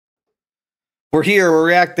We're here. We're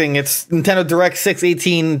reacting. It's Nintendo Direct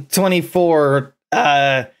 6/18/24.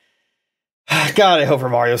 God, I hope for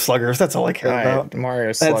Mario Sluggers. That's all I care about.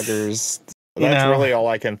 Mario Sluggers. That's really all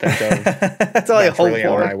I can think of. That's all I hope really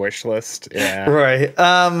for on my wish list. Yeah. Right.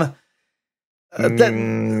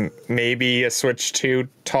 Maybe a Switch 2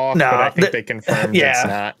 talk, but I think they confirmed it's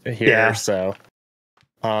not here. Yeah. So,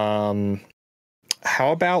 how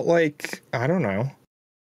about like, I don't know,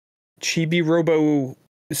 Chibi Robo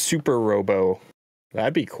Super Robo?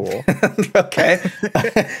 That'd be cool. Okay.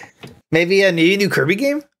 Maybe a new Kirby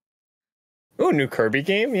game. Oh, new Kirby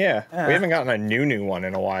game? Yeah. We haven't gotten a new one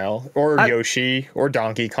in a while. Or Yoshi or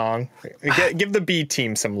Donkey Kong. Give the B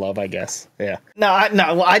team some love, I guess. Yeah. No.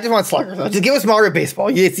 Well, I just want Sluggers. Just give us Mario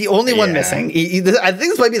Baseball. It's the only one missing. I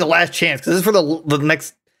think this might be the last chance because this is for the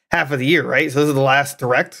next half of the year, right? So this is the last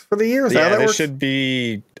Direct for the year. Is that how that works? Should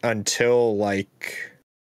be until like,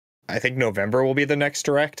 I think November will be the next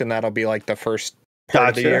Direct, and that'll be like the first part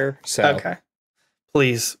of the year. So okay.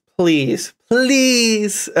 Please. All right,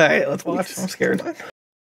 let's watch. I'm scared.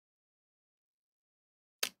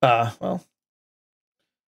 Well,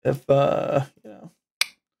 if the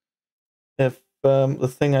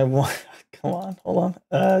thing I want, come on, hold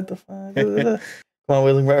on. Come on,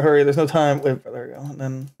 wait, hurry. There's no time. Wait, there we go. And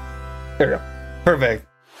then there we go. Perfect.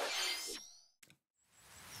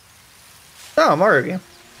 Oh, Mario game.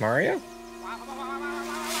 Mario?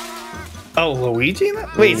 Oh, Luigi?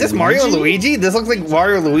 Wait, is this Mario and Luigi? This looks like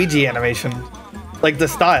Mario Luigi animation. Like the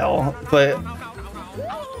style, but...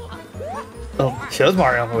 Oh, shows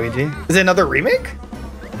Mario and Luigi. Is it another remake?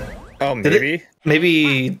 Oh, maybe.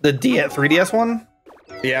 Maybe the 3DS one?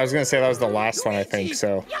 Yeah, I was going to say that was the last one, I think,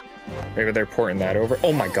 so... Maybe they're porting that over.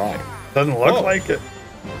 Oh my god. Doesn't look like it.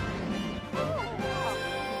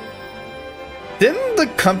 Didn't the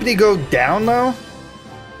company go down, though?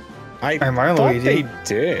 Mario thought Luigi? They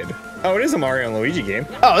did. Oh, it is a Mario and Luigi game.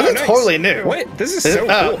 Oh, this is totally new. What? This is so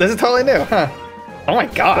cool. This is totally new, huh? Oh my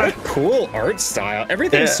god. What a cool art style.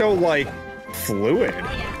 Everything's so, like, fluid.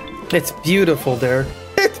 It's beautiful, Derek.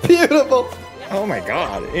 It's beautiful. Oh my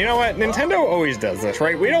god. You know what? Nintendo always does this,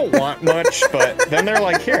 right? We don't want much, but then they're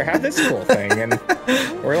like, here, have this cool thing. And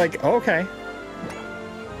we're like, okay.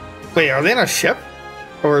 Wait, are they in a ship?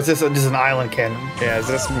 Or is this just an island cannon? Yeah, is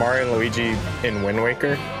this Mario and Luigi in Wind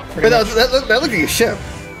Waker? But that looks like a ship.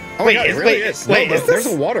 Oh my god, it really is. Wait, there's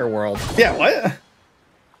a water world. Yeah, what?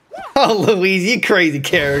 Oh, Luigi, you crazy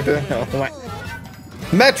character. Oh, my.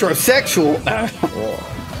 Metrosexual.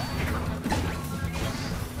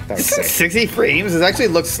 That's 60 frames. It actually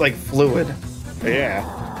looks like fluid. Yeah.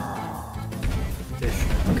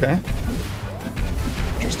 Okay.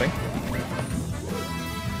 Interesting.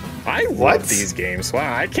 I love these games.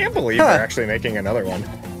 Wow, I can't believe they're actually making another one.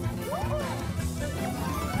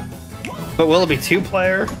 But will it be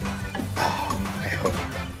 2-player? I hope.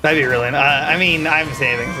 That'd be really nice. I mean, I haven't seen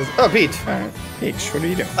anything. Oh, Peach. All right. Peach, what are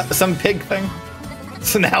you doing? Some pig thing.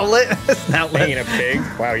 Snoutlet? Snoutlet. Being a pig?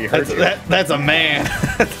 Wow, you heard that's a man.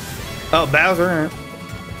 Oh, Bowser.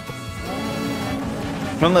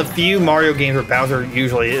 One of the few Mario games where Bowser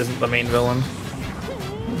usually isn't the main villain.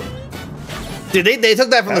 Dude, they took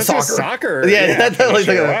that from the soccer. Yeah, that's totally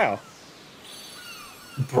took wow.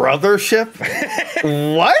 Brothership?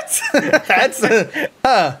 What? That's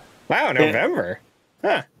Wow, November.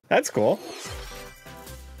 Huh, that's cool.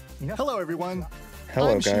 Hello, everyone.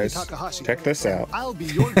 Hello, guys. Check this out. I'll be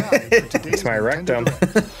your guide for today's It's my rectum.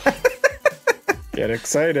 Get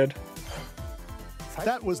excited.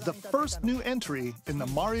 That was the first new entry in the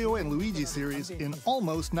Mario and Luigi series in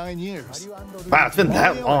almost 9 years. Wow, it's been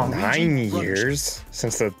that long. 9 years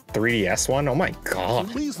since the 3DS one? Oh my god.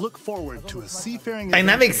 So please look forward to a seafaring. And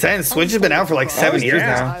that makes sense. Switch has been out for like 7 years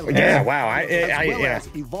now. Yeah, wow.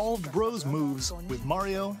 Evolved Bros moves with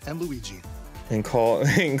Mario and Luigi.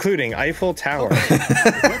 Including Eiffel Tower.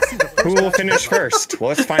 Who will finish first? Well,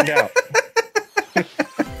 let's find out.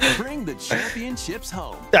 Bring the championships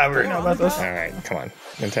home. Yeah, we already know about this. All right, come on,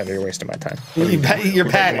 Nintendo, you're wasting my time. You're padding.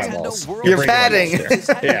 You're padding.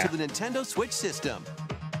 Yeah. To the Nintendo Switch system.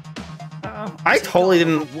 I totally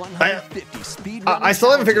didn't. I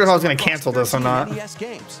still haven't figured out if I was going to cancel this or not.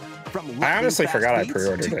 I honestly forgot I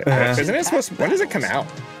pre-ordered it. Isn't it supposed? When does it come out?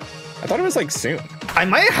 I thought it was like soon. I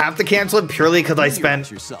might have to cancel it purely because I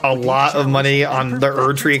spent a lot of money on the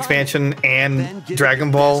Erdtree expansion and Dragon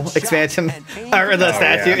Ball expansion, or the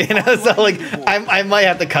statue. Yeah. You know, so like I might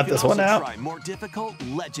have to cut this one out. More difficult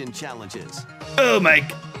legend challenges. Oh my!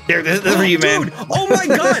 Here, this is for you, man. Dude, oh my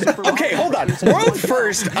god. Okay, hold on. World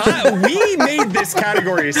first. We made this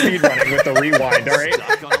category of speedrunning with the rewind, all right?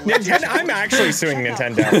 Nintendo, I'm actually suing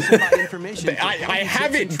Nintendo. I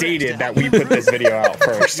have it dated that we put this video out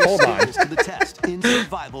first. Hold on. To the test in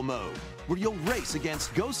survival mode, where you'll race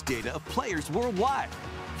against ghost data of players worldwide.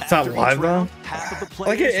 It's not live though.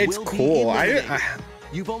 Like it's cool.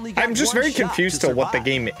 I'm just very confused to what the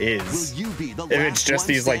game is. If it's just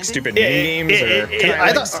these like stupid mini games, or can I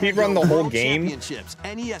like speedrun the whole game?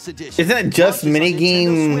 Isn't it just mini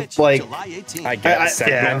game like I guess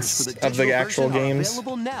segments of the actual games?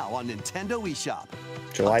 Available now on Nintendo eShop.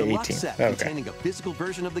 July A box 18th. set Okay. containing a physical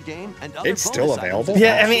version of the game and other It's still bonus items. available?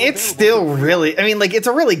 Yeah, I mean, it's still really, I mean, like, it's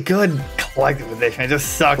a really good collective edition. It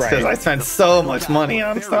just sucks because I spent so much money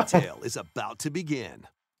on Fairy stuff. Tale is about to begin.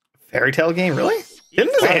 Fairy Tale game, really?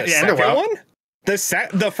 Didn't The it end second well? one?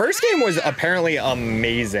 The first game was apparently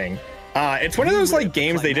amazing. It's one of those like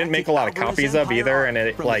games they didn't make a lot of copies of either, and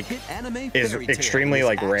it like is extremely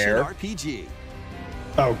like rare. RPG.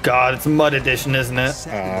 Oh god, it's Mud Edition, isn't it?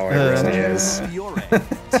 Oh, it really is.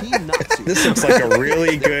 This looks like a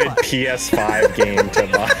really good PS5 game to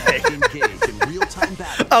buy.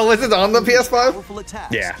 Oh, was it on the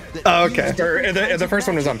PS5? Yeah. Oh, okay. Or, the first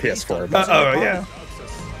one was on PS4. But Oh, yeah.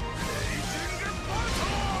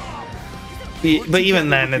 But even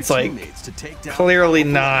then, it's like clearly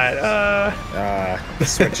not. the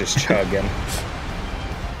Switch is chugging.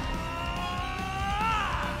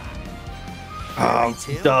 Oh,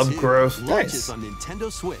 dub gross. Launches on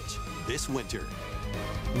Nintendo Switch this winter.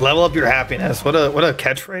 Level up your happiness. What a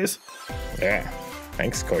catchphrase. Yeah.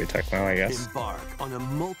 Thanks, Koei Tecmo, I guess. Embark on a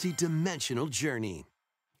multi-dimensional journey.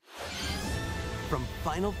 From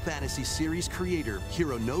Final Fantasy series creator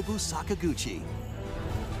Hironobu Sakaguchi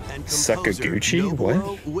and composer Sakaguchi?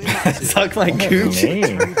 Nobuo What? Uematsu. Suck my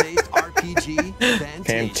Gucci. Turn-based RPG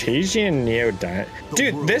Fantasia and Neo Dynasty.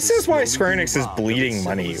 Dude, this is why Square Enix is bleeding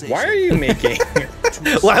money. Why are you making...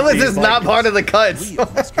 Why was this not part of the cuts?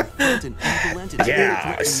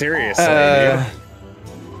 Yeah, seriously.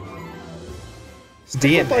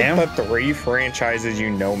 Damn, man. Like the 3 franchises you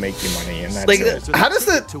know make you money, and that's Like, it. how does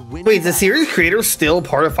the wait? The series creator still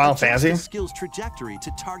part of Final Fantasy? Skills trajectory to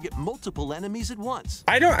target multiple enemies at once.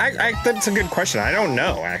 I don't. That's a good question. I don't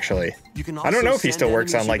know actually. You can I don't know if he also still send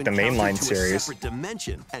works on like the enemies you've mainline encountered to a series. separate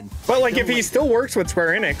dimension and But like, fight if he them still works with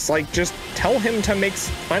Square Enix, like, just tell him to make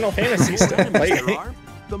Final Fantasy later. stuff. Like, The more enemies there are,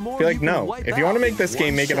 the more be you like, can no. wipe If you want to out make this in game,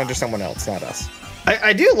 one make it under shot. someone else, not us.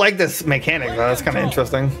 I do like this mechanic though. That's kind of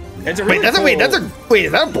interesting. It's a really Wait, wait,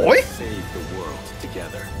 is that a boy? Save the world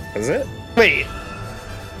together. Is it? Wait,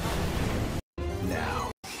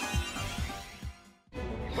 Now.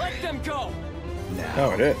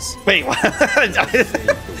 Oh, it is. wait. What? I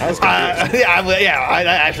was confused. Yeah, that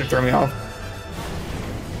actually threw me off.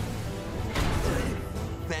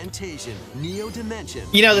 Fantasian, Neo Dimension.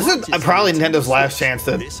 You know, this is launches probably on Nintendo's Nintendo last Switch chance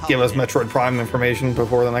to this give us holiday. Metroid Prime information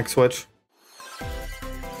before the next Switch.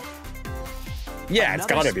 Yeah, it's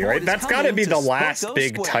Another gotta be, sport right? is That's coming gotta be to the Sport last Go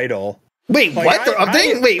big Square. title. Wait, Like, what? They're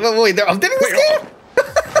updating? Wait, they're updating this game?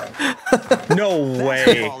 No way.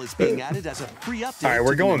 Basketball is being added as a free update. All right, we're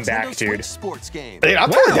to the going Nintendo back, Switch dude. Sports game. Dude,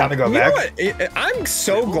 I'm totally down to go You back. know what? I'm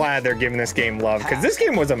so glad they're giving this game love, because this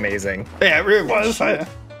game was amazing. Yeah, it really was. In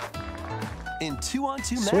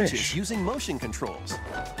 2-on-2 Swish. matches using motion controls.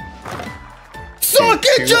 Suck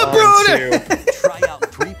it, jabroni! Try out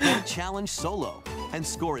 3-point challenge solo and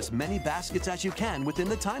score as many baskets as you can within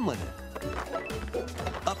the time limit.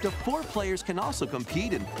 Up to 4 players can also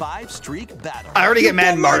compete in 5-streak battles. I already get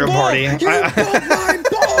mad in Mario Party.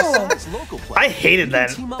 Besides local play, I hated you can that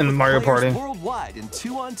team up in with Mario players Party. worldwide in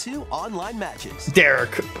 2-on-2 online matches.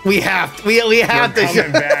 Derek, we have to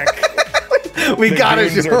Coming back. we The gotta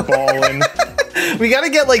Goons are balling. we gotta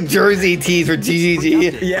get like jersey tees for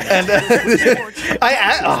GGG. Yeah. And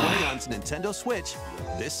On Nintendo Switch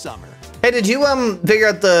this summer. hey, did you figure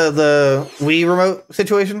out the Wii remote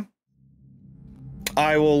situation?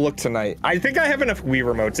 I will look tonight. I think I have enough Wii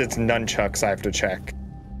remotes. It's nunchucks I have to check.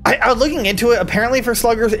 I was looking into it. Apparently for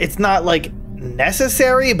sluggers, it's not like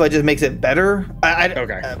necessary, but just makes it better.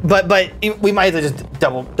 Okay. But we might have to just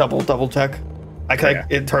double check.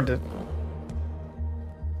 It's hard to.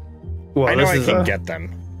 Well, I know this I is can get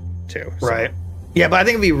them too. So. right. Yeah, but I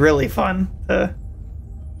think it'd be really fun to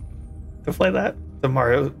play that.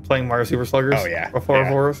 Playing Mario Super Sluggers. Oh, yeah. Before Yeah.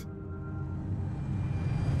 for us.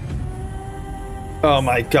 Oh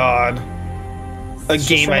my god. A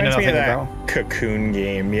game I know Reminds me nothing of that about. Cocoon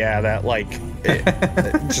game. Yeah, that like it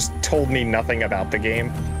just told me nothing about the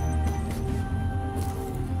game.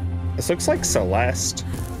 This looks like Celeste,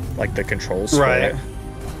 like the controls for Right. it.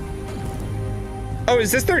 Oh, is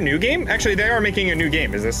this their new game? Actually, they are making a new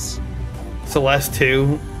game. Is this Celeste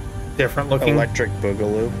 2? Different looking. Electric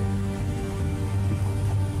Boogaloo?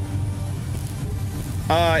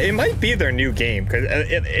 It might be their new game because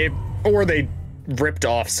or they ripped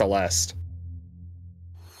off Celeste.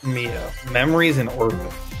 Mia, Memories in Orbit.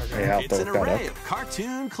 Okay, I'll have to It's an look that array up. of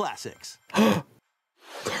cartoon classics.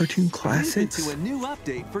 Cartoon classics? To a new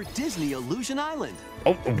update for Disney Illusion Island.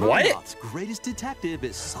 Oh, what? Rudolph's greatest detective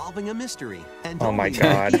is solving a mystery. And Oh my only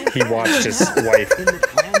God, he he watched his wife in the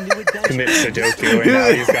brand new adventure. commit Sudoku, and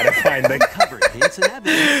now he's got to find the. Uncovered hints and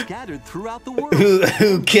evidence scattered throughout the world.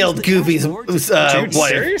 Who killed Goofy's Dude, wife?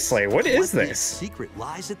 seriously, what is What this? secret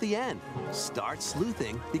lies at the end? Start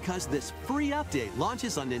sleuthing because this free update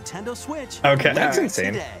launches on Nintendo Switch. Okay. That's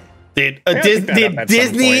insane. Today. Dude, gotta pick that up at some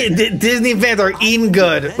point. Disney fans are eating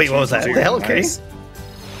good. Wait, what was that? Dude, The Hello Kitty? nice.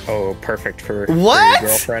 Oh, perfect for What? your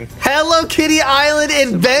girlfriend. Hello Kitty Island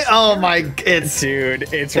in Oh my, it's Dude,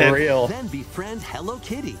 it's real. Then befriend Hello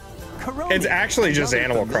Kitty. Corona, It's actually just another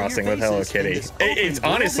Animal familiar Crossing with Hello faces in Kitty. this open It's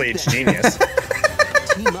world honestly, it's adventure. genius.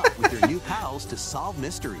 Team up with your new pals to solve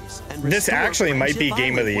mysteries and This restore actually might be Friendship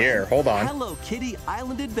Game of the Island Year. when Hold on. Hello Kitty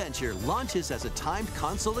Island Adventure launches as a timed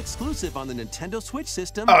console exclusive on the Nintendo Switch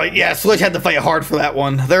system. Oh yeah, Switch had to fight hard for that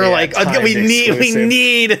one. They're Yeah, like, timed we need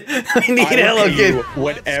exclusive. Hello Kitty.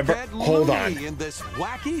 Whatever. Fred Hold Looney on. In this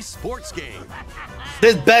wacky sports game.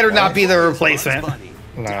 This better not be the replacement. Bugs Bunny,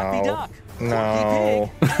 No. Daffy Duck,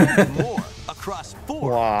 No. Porky Pig, and more across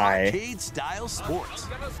 4 Why? arcade-style sports.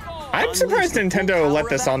 I'm surprised Nintendo let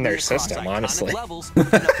this on their system, honestly.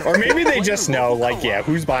 Or maybe they just know, like, yeah,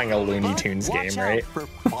 who's buying a Looney Tunes game, right?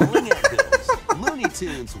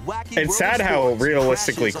 It's sad how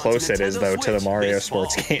realistically close it is, though, to the Mario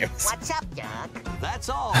sports games. What's up, Doug? That's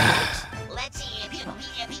all. Let's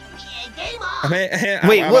game I on. mean,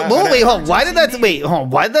 Wait, wait, hold on. Why did that? Wait, hold on.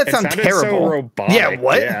 Why did that It sound sounded terrible? so robotic. Yeah,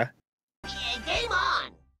 what? Yeah. Game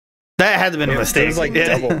on. That had to have been a It mistake. was like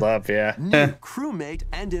Yeah. doubled up, yeah. New crewmate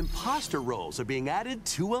and imposter roles are being added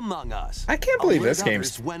to Among Us. I can't believe Alert this game's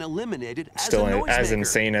others when eliminated as still a as noisemaker.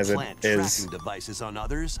 insane as it Plant is. tracking devices on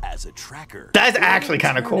others as a tracker. That's actually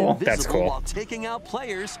kinda Turn cool. invisible That's cool. While taking out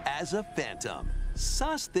players as a phantom.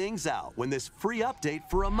 Suss things out when this free update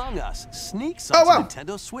for Among Us sneaks onto wow.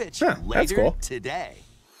 Nintendo Switch Huh, that's later cool. today.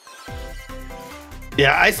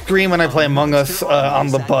 Yeah, I scream when I play Among Us on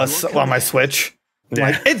the bus on my Switch.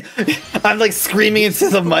 Yeah. I'm like screaming into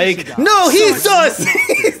the mic. No, he's sus!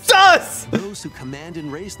 He's sus! Those who command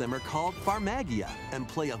and raise them are called Farmagia and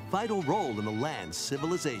play a vital role in the land's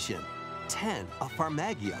civilization. 10 of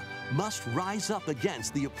Farmagia must rise up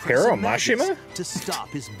against the oppressive Hiro Magus Mashima? to stop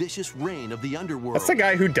his vicious reign of the underworld. That's the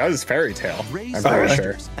guy who does Fairy Tail. Raise I'm the pretty sure.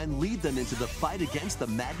 Rangers and lead them into the fight against the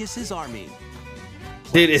Magus' army.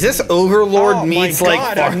 Dude, is this Overlord Oh meets my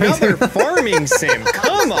like God, farming? another farming sim?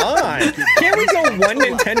 Come on! Can't we go one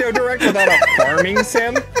Nintendo Direct without a farming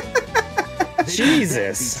sim? They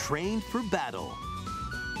Jesus. Be trained for battle.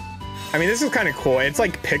 I mean, this is kind of cool. It's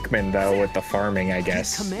like Pikmin though with the farming, I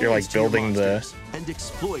guess. Command You're like to your building the. monsters and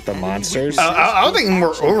exploit the enemy monsters? weaknesses I was with thinking more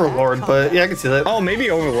action Overlord, and but combat. yeah, I can see that. Oh, maybe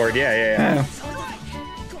Overlord. Yeah.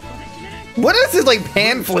 What is this like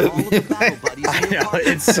pan flute? All of the battle buddies I in your know, party.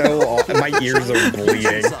 it's so awful. My ears are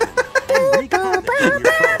bleeding. And wreak havoc on your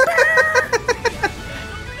foe.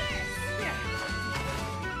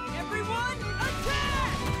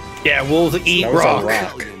 Yeah, wolves eat That was a rock.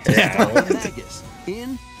 rock. Rebellion to stop the Magus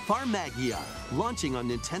in Farmagia, launching on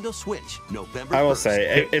Nintendo Switch November 1st. I will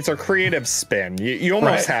say, it's a creative spin. You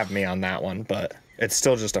almost Right. have me on that one, but it's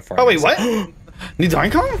still just a farming Oh wait, sim. what? New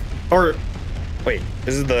Donkey Kong? Or Wait,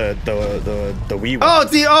 this is the Wii one. oh,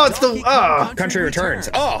 it's the Donkey Kong Country Returns.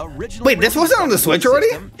 Oh. Original Wait, this wasn't on the Switch already?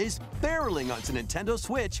 system Is barreling onto Nintendo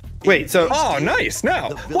Switch. Wait, so Oh, nice.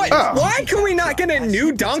 No. What? Oh. Why can we not get a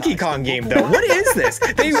new Donkey Kong game, though? What is this?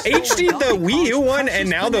 They HD'd the Wii U one and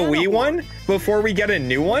now the Wii one before we get a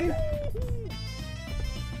new one?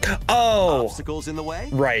 Oh, Obstacles in the way?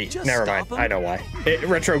 right. Just Never mind. stop 'em. I know why.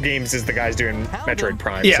 Retro Games is the guys doing Metroid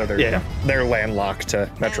Prime, Yeah, so they're yeah. they're landlocked to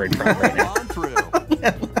Metroid And Prime right now. on through.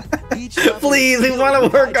 Each level please, is we filled want to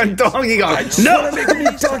with work on magic. Donkey Kong. wanna No, make a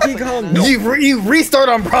new Donkey Kong. No. you restart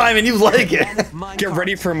on Prime and you like it. Get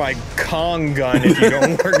ready for my Kong gun if you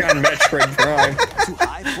don't work on Metroid Prime. To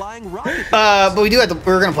high-flying rocket But we do have to.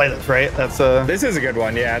 We're gonna play this, right? That's This is a good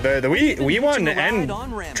one, yeah. The Wii one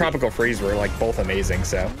and Tropical Freeze were like both amazing,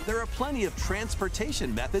 so. There are plenty of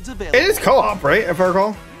transportation methods available. It is co-op, right? If I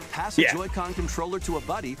recall. Pass a Yeah. Joy-Con controller to a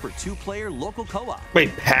buddy for 2-player local co-op.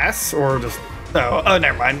 Wait, pass or just? Oh,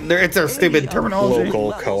 never mind. It's our stupid 80 terminology. Local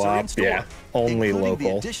levels are co-op, in store, yeah. Only including the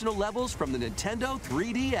local. additional levels from the Nintendo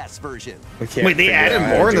 3DS version. We can't Wait, they figure added out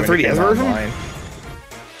how to more in do the 3DS anything version? online.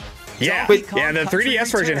 Yeah, yeah. The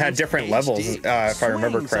 3DS version had different levels, if I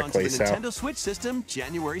remember correctly. So Nintendo Switch system,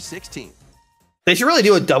 January 16th. They should really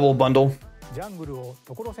do a double bundle.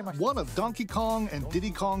 One of Donkey Kong and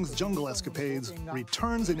Diddy Kong's jungle escapades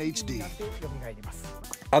returns in HD.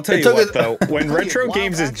 I'll tell you what, though, when Retro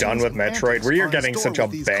Games is done with Metroid, we are getting such a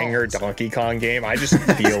banger Donkey Kong game. I just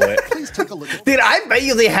feel it. Dude, I bet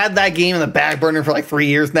you they had that game in the back burner for like 3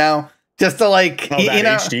 years now. Just to like, that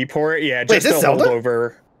HD port? Yeah, just to hold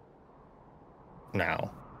over.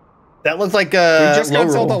 No. That looks like we just got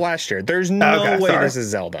Zelda last year. There's no way this is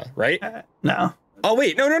Zelda, right? No. Oh,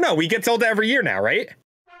 wait. No. We get Zelda every year now, right?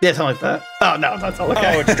 Yeah, something like that. Oh, no, that's all.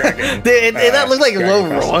 Okay. Oh, it's Dragon. That looked like low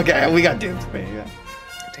roll. Okay, we got doomed. Yeah.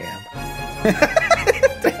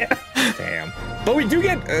 Damn. But we do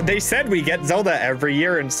get, they said we get Zelda every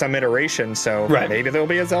year in some iteration, so maybe there'll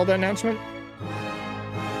be a Zelda announcement.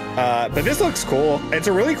 But this looks cool. It's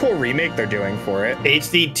a really cool remake they're doing for it.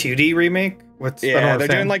 HD 2D remake? Yeah, they're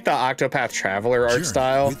doing like the Octopath Traveler art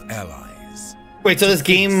style. Wait, so this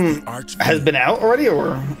game has been out already,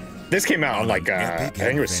 or? This came out on like, I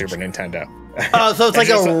think it was Super Nintendo. Oh, so it's like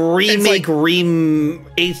a remake,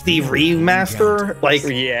 HD remaster? Like,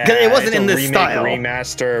 yeah, it wasn't in this style.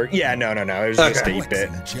 Remaster. Yeah, no. It was just 8-bit.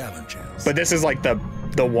 But this is like the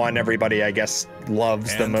one everybody, I guess,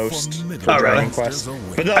 loves the most for Dragon Quest.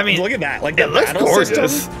 But I mean, look at that. Like, the battle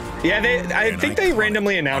system. Yeah, I think they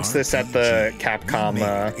randomly announced this at the Capcom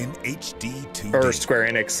or Square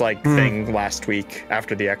Enix thing last week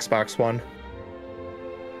after the Xbox One.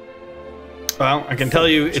 Well, I can tell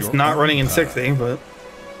you it's not running in 60, but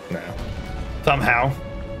no. Somehow.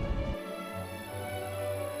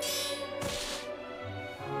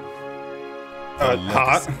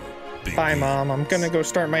 Hot. Bye, Mom. I'm gonna go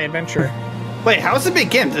start my adventure. Wait, how's it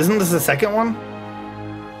begin? Isn't this the second one?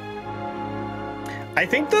 I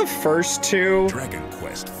think the first two. Dragon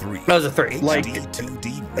Quest 3. That was a 3.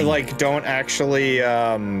 Like don't actually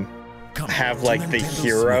have like the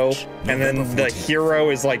hero, and then the hero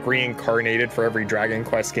is like reincarnated for every Dragon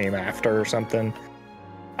Quest game after or something.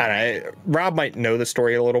 And Rob might know the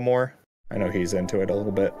story a little more. I know he's into it a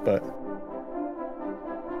little bit, but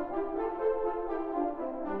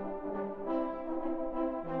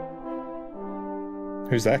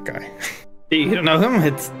who's that guy? You don't know him?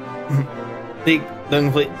 It's the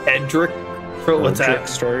complete Edric. What's that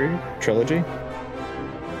story trilogy?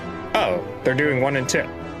 Oh, they're doing 1 and 2.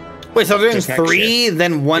 Wait, so they're doing 3,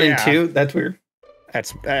 then 1 and 2? That's weird.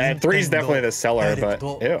 That's 3 is definitely the seller, but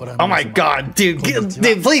ew. Oh my god, dude,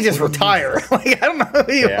 please just retire. Like, I don't know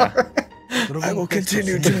who you are. I will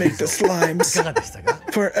continue to make the slimes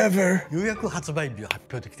forever. ようやく発売日を発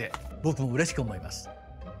表できて僕も嬉しく思います。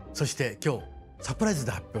そして今日サプライズ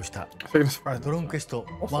で発表したドローンクエスト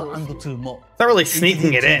1 and 2も Not really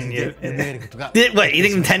sneaking it in. Wait, you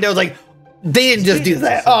think Nintendo's like, they didn't just do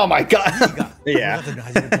that? Oh my god. Yeah.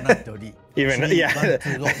 Even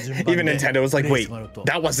Nintendo was like, wait,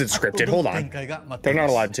 that wasn't scripted. Hold on. They're not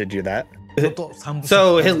allowed to do that.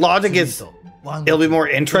 So his logic is it'll be more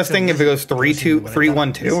interesting if it goes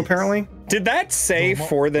 3-2-3-1-2, apparently. Did that say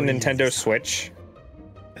for the Nintendo Switch?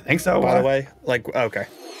 I think so. By the way, like, okay.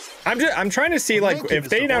 I'm trying to see like if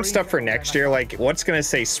they announce stuff for next year, like what's gonna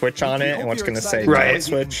say Switch on it and what's gonna say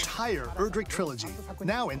Switch. Entire Erdrick trilogy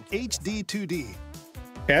now in HD 2D. Yeah,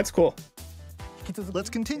 that's cool.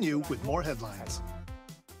 Let's continue with more headlines.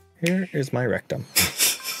 Here is my rectum.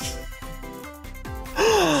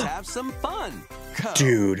 Let's have some fun.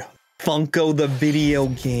 Dude. Funko the video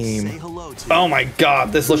game. Oh my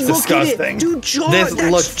god, this looks disgusting. Dude, Jaws, this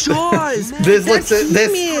looks Jaws. This looks dude,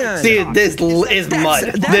 this is mud.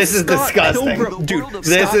 This is disgusting. Pilgrim, dude,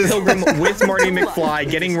 this is Pilgrim with Marty McFly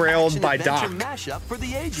getting railed by Doc.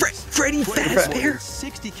 Freddy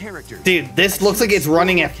Fazbear. Dude, this looks like it's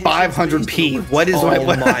running at 500p. What is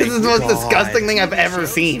this is the most disgusting thing I've ever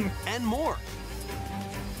seen. And more.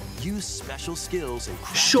 Use special skills and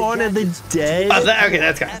Shaun of the Dead. Oh, okay,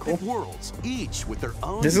 that's kind of cool. Worlds, each with their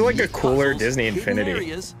own this is like a cooler Disney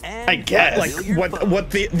Infinity. I guess. Like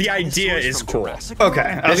what the idea is cool.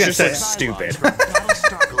 Okay, I was gonna say stupid.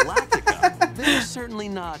 They're certainly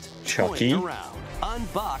not Chucky.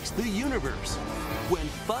 Unbox the universe. When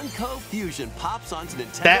Funko Fusion pops onto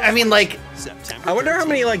Nintendo. That I mean, like, I wonder how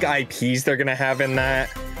many like IPs they're gonna have in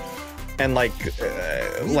that. And like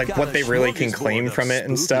what they really can claim from it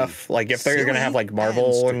and stuff. Like if they're gonna have like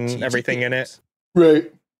Marvel and everything in it.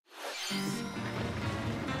 Right.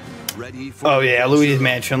 Oh yeah, Luigi's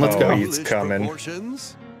Mansion. Let's go. He's coming.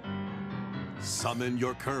 Summon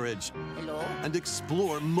your courage and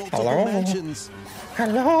explore multiple mansions.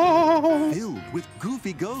 Hello. Filled with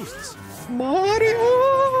goofy ghosts.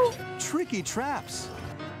 Mario. Tricky traps.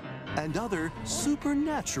 and other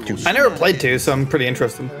supernatural. I never played 2, so I'm pretty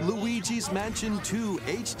interested. Luigi's Mansion 2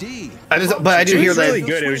 HD. But I do hear that really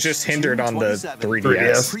good. It was just hindered on the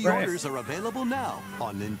 3DS. Pre-orders are available now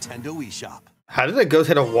on Nintendo eShop. How did a ghost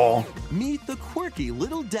hit a wall? Meet the quirky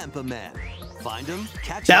little Dempa Man. Find him,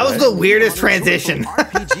 catch That was the weirdest transition.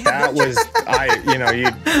 That was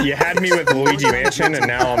you had me with Luigi Mansion and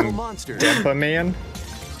now I'm Dempa Man.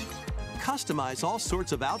 Customize all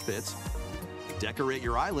sorts of outfits. Decorate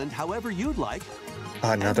your island however you'd like.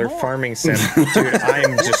 Another farming sim. Dude,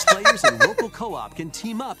 I'm just players in local co-op can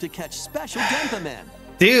team up to catch special Dempa Man.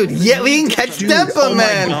 Dude, yeah, we can catch Dempa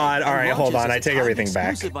Man. Oh my god. All right, hold on. I take everything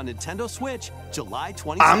back. On Nintendo Switch, July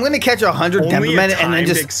 27th. I'm going to catch 100 Dempa Men and then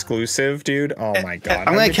just exclusive, dude. Oh my god.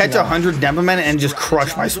 I'm going to catch 100 Dempa Men and just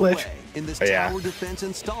crush my Switch. In this tower defense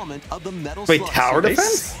installment of the Metal Wait, Slug tower series.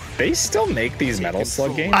 defense? They still make these Metal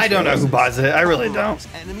Slug games? I don't know who buys it. I really don't.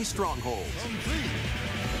 Enemy strongholds.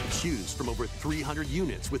 Choose from over 300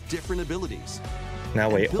 units with different abilities.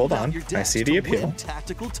 Now wait, hold on. I see the appeal.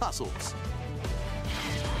 Tactical tussles.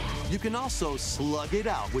 You can also slug it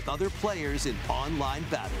out with other players in online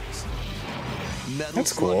battles. Metal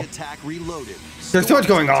That's Slug cool. Attack Reloaded. There's too much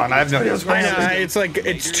going on. I have no idea what's going on. It's like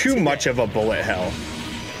it's too much of a bullet hell.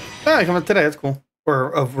 Oh, I come up today. That's cool.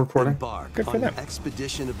 Or of recording. Good for them. An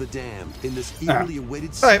expedition of the Dam in this eagerly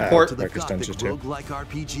awaited All right, sequel port. to the Darkest gothic Dungeons 2. roguelike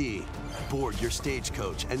RPG. Board your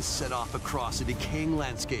stagecoach and set off across a decaying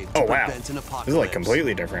landscape to Oh wow. prevent an This apocalypse. is like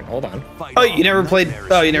completely different. Hold on. Fight Oh, you off never played?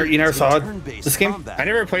 nightmarish Oh, you never saw turn-based this game? combat. I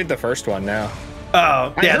never played the first one now.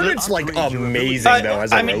 Oh, I yeah. heard it's like amazing though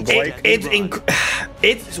as a roguelike.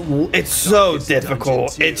 It's so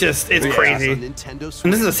difficult. It's crazy. On Nintendo Switch,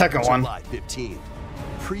 And this is the second one. July 15th.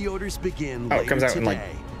 Pre-orders begin Oh, it comes later out in, like-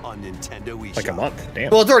 today on Nintendo eShop. Like a month.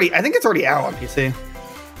 Damn. Well, I think it's already out on PC.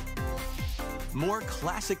 More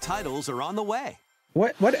classic titles are on the way.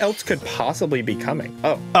 What else could possibly be coming?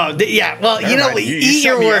 Oh. Oh, yeah. Well, you know, Never mind. eat shut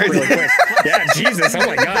your me up words. really quick. Yeah, Jesus. Oh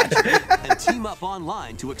my god. And team up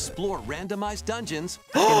online to explore randomized dungeons.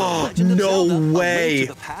 in The Legend of No Zelda: A Link way.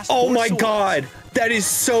 to the Past Oh Four my Swords. god. That is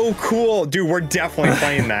so cool. Dude, we're definitely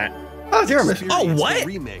playing that. Oh, dear me. Oh, what? The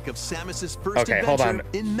remake of Samus's first Okay, hold adventure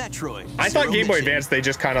on. in Metroid. I thought Zero Game Boy Mission. Advance, they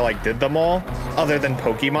just kind of like did them all, other than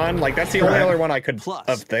Pokemon. Like, that's the only Right. other one I could Plus,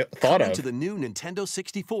 have thought coming of. to the new Nintendo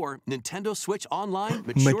 64, Nintendo Switch Online,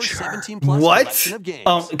 mature 17 plus What? collection of games.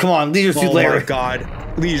 Oh, come on. Leisure Suit Oh my Larry.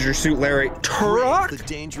 god. Leisure Suit Larry. Turok? The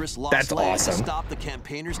dangerous lost That's land to awesome. Stop the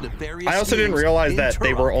campaigners' nefarious I also didn't schemes realize in that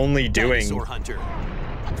they were Turok, only doing Dinosaur Hunter.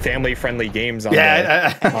 family-friendly games on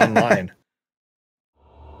Yeah, online.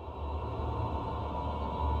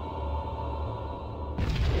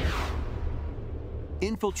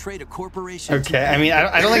 Infiltrate a corporation. Okay, I mean,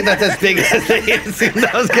 I don't think that's as big as they assumed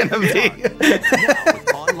that was going to be.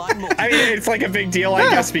 I mean, it's like a big deal, I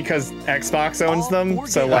guess, because Xbox owns them,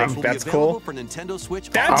 so like that's cool.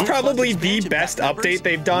 That's probably the best update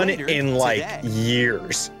they've done in like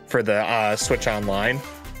years for the Switch Online.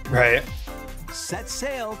 Right. Set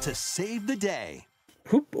sail to save the day.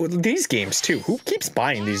 Who these games too? Who keeps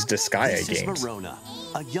buying these Disgaea This is games? Verona,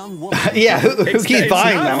 a young woman. Yeah, who keeps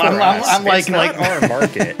buying them? I'm like, it's not our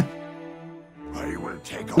market.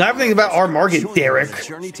 not everything about our market, Derek.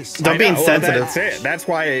 Don't be insensitive. That's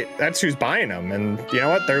it. That's who's buying them, and you know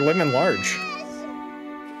what? They're living large.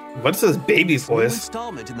 What's this baby voice?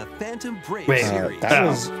 Installment in the Phantom Brave Wait, series. that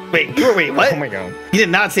was. wait, what? Oh my god. You did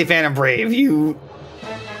not say Phantom Brave. You.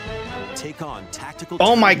 Take on tactical.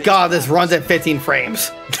 Oh my god, this runs at 15 frames.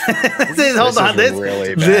 Hold on, This is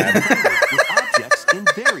really bad. with objects in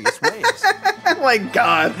various ways. Oh my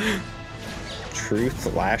god.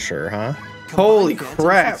 Truth Lasher, huh? Holy Combine phantoms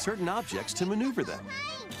crap. with certain objects to maneuver them.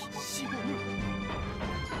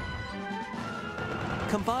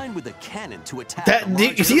 Combine with a cannon to attack. That, do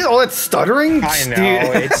you see all that stuttering? I know,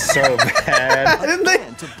 Dude. it's so bad. Didn't they-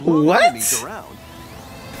 And to blow What? enemies around.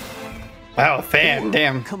 Wow, fan,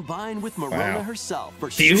 damn. Combine with Marona Wow. herself for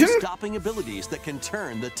Fusion? stopping abilities that can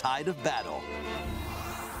turn the tide of battle.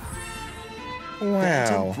 Wow.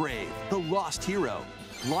 Phantom Brave, the lost hero,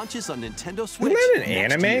 launches on Nintendo Switch. Isn't that an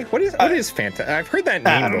next anime? year. What is Phantom? I've heard that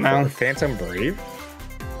I name don't before. know. Phantom Brave?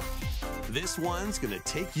 This one's gonna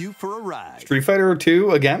take you for a ride. Street Fighter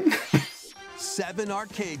 2 again? 7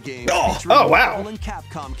 arcade games Oh, featuring oh, wow. Marvel and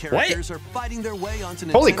Capcom characters are fighting their way onto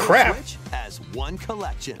Nintendo Holy crap. Switch as one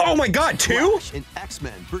collection. Oh my god, two? Flash in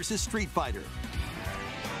X-Men vs. Street Fighter.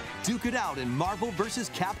 Duke it out in Marvel vs.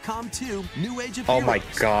 Capcom 2, New Age of Oh Heroes. my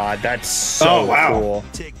god, that's so Oh, wow. cool.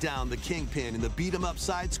 Take down the Kingpin in the beat-em-up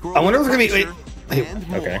side scroll. I wonder if it's gonna be- wait, and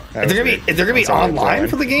more. Okay. Is there gonna be online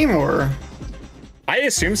for the game or? I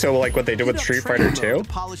assume so, like what they did with Street Fighter 2.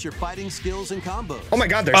 Polish your fighting skills and combos. Oh my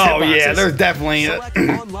God, there's yeah, there's definitely Select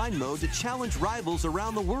online mode to challenge rivals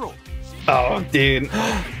around the world. Oh, dude.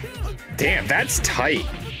 Damn, that's tight.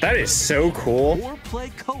 That is so cool. Or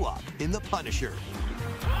play co-op in the Punisher.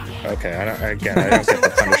 Okay, I don't get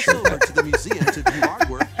the Punisher. Over to the museum to view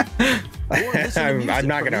artwork. Or listen to music I'm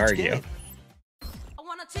not from gonna each argue. game.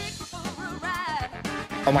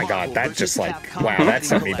 Oh my God, that just like, wow, that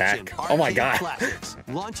sent me back. Oh my God.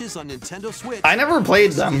 Launches on Nintendo Switch. I never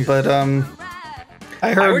played them, but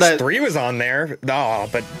I heard I wish that 3 was on there. Oh,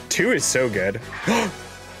 but 2 is so good. This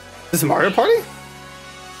is Mario Party?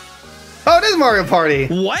 Oh, it is Mario Party.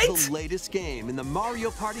 What? The latest game in the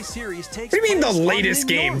Mario Party series takes What do you mean place the on latest an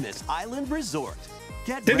game? enormous island resort.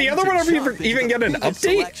 Get Did the ready other to one ever jump into even the get an biggest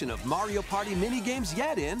update? Selection of Mario Party mini games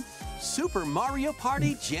yet in Super Mario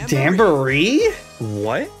Party Jamboree. Jamboree?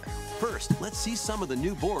 What? First, let's see some of the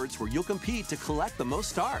new boards where you'll compete to collect the most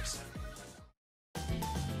stars.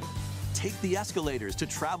 Take the escalators to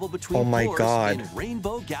travel between Oh my floors God. in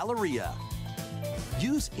Rainbow Galleria.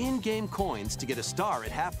 Use in-game coins to get a star at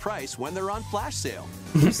half price when they're on flash sale.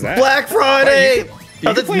 Who's that? Black Friday! Oh,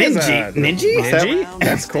 Oh, that's play as Ninja. a- Ninja? Is that- Ninja? Round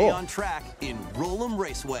That's and stay cool. on track in Roll'em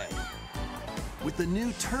Raceway. With the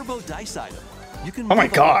new Turbo Dice item, you can Oh my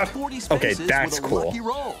move up God. to 40 Okay, spaces that's with a cool. lucky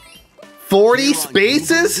roll. 40 Here on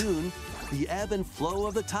spaces? Goon, the ebb and flow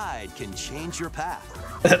of the tide can change your path.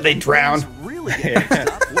 They drown. Things really get mixed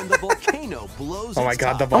up when the volcano blows Oh my its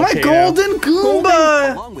God, the top. Oh my volcano. golden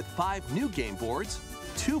Goomba! Along with 5 new game boards,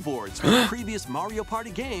 2 boards from previous Mario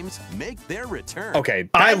Party games make their return. Okay,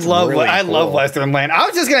 I that's love really I love cool. Western Land. I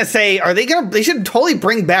was just gonna say, they should totally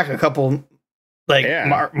bring back a couple like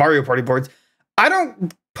Yeah. Mario Party boards. I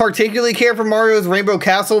don't particularly care for Mario's Rainbow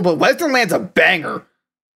Castle, but Western Land's a banger.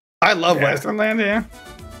 I love Yeah. Western Land, yeah.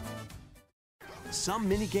 Some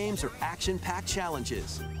mini games are action-packed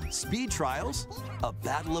challenges, speed trials, a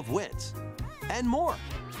battle of wits, and more.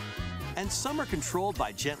 And some are controlled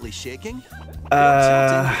by gently shaking or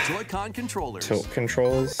tilting with Joy-Con controllers. Tilt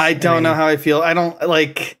controls. I don't know how I feel. I don't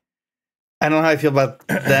know how I feel about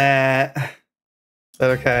that. But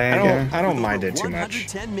okay. yeah. I don't With mind over it too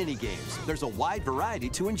much. 110 mini games. There's a wide variety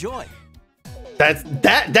to enjoy. That's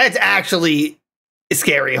actually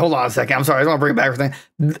scary. Hold on a second. I'm sorry. I just want to bring it back for a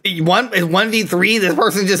second. 1v3. This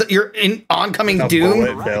person you're in oncoming A doom.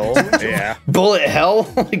 bullet bill. Yeah. Bullet hell.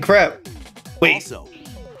 Holy crap. Wait. Also,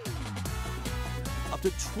 up to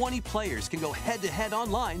 20 players can go head-to-head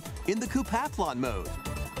online in the Coupathlon mode.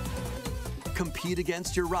 Compete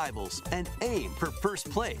against your rivals and aim for first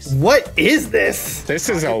place. What is this? This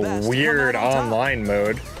is a weird online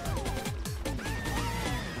mode.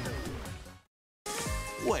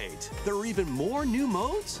 Wait, there are even more new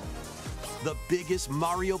modes? The biggest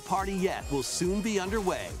Mario Party yet will soon be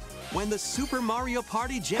underway when the Super Mario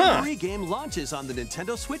Party Jamboree game launches on the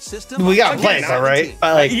Nintendo Switch system. We got on plays, June all right.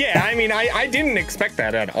 17th. Yeah, I mean, I didn't expect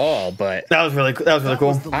that at all, but That was really cool.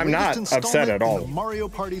 The I'm not latest upset at installment in all. the Mario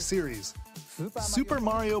Party series, Super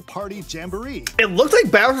Mario Party Jamboree. It looks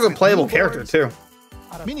like Bowser's a playable character too.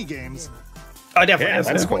 Mini games, Oh, definitely. Yeah, is.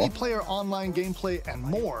 that's cool. 20-player online gameplay, and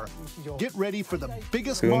more. Get ready for the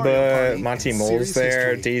biggest Mario Goomba, Party Monty in Mole's series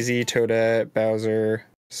there, history. Daisy, Toadette, Bowser,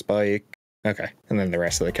 Spike. Okay, and then the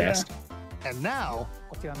rest of the cast. And now,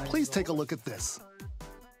 please take a look at this.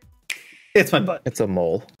 It's my butt. It's a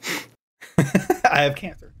mole. I have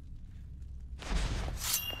cancer.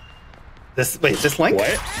 This Link?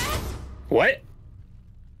 What? What?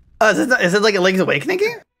 Is it like a Link's Awakening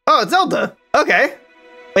game? Oh, it's Zelda. Okay.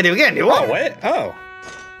 Wait, did we get a new one? Oh, what? Oh.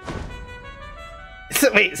 So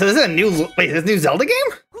this is a new Zelda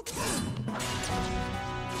game?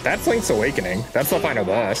 That's Link's Awakening. That's the final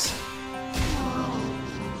boss.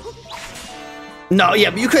 No, yeah,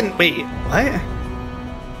 but you couldn't. Wait, what?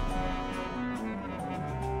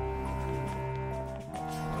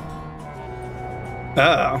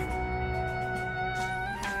 Uh-oh.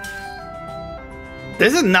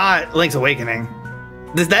 This is not Link's Awakening.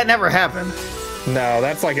 Does that never happen? No,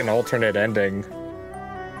 that's like an alternate ending.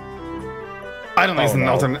 I don't think it's Oh an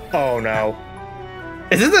no. alternate. Oh no.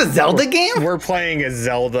 Is this a Zelda game? We're playing as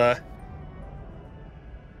Zelda.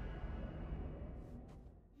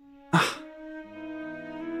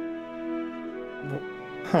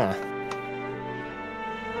 Huh.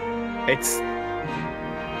 It's...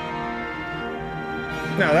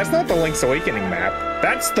 No, that's not the Link's Awakening map.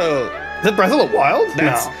 That's the... Is it Breath of the Wild?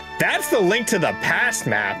 That's the Link to the Past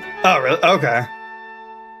map. Oh, really? Okay.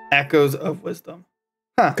 Echoes of Wisdom.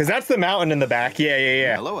 Because that's the mountain in the back.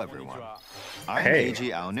 Yeah. Hello, everyone. I'm Hey.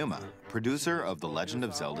 Eiji Aonuma, producer of the Legend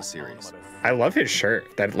of Zelda series. I love his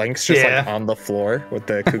shirt. That Link's just like on the floor with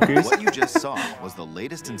the cuckoos. What you just saw was the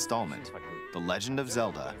latest installment, The Legend of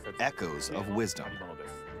Zelda: Echoes of Wisdom.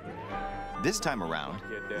 This time around,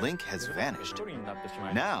 Link has vanished.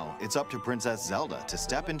 Now it's up to Princess Zelda to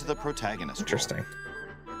step into the protagonist role. Interesting.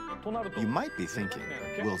 You might be thinking,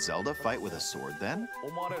 will Zelda fight with a sword then?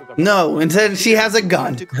 No, instead she has a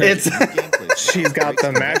gun. It's she's got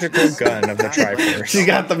the magical gun of the Triforce. She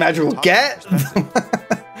got the magical get.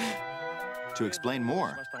 To explain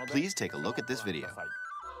more, please take a look at this video.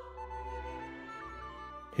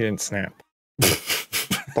 He didn't snap.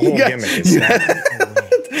 The whole gimmick is snap.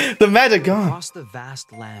 The magic gun. Across the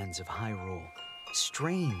vast lands of Hyrule,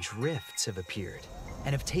 strange rifts have appeared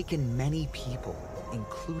and have taken many people,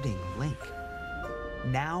 including Link.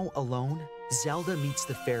 Now alone, Zelda meets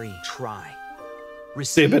the fairy Tri,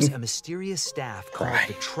 receives a mysterious staff called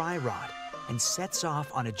the Tri-Rod, and sets off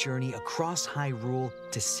on a journey across Hyrule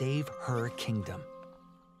to save her kingdom.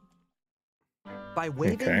 By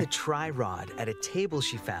waving the Tri-Rod at a table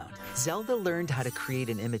she found, Zelda learned how to create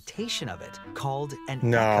an imitation of it called an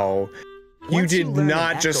echo. You did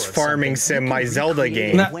not just farming sim my Zelda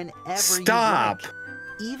game. Stop.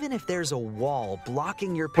 Even if there's a wall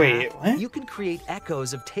blocking your path, you can create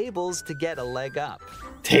echoes of tables to get a leg up.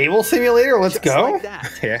 Table simulator? Let's go. Like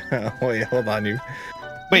that. Yeah. Wait, hold on.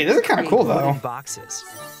 Wait, this is kind of cool though. Boxes,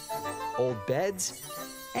 old beds,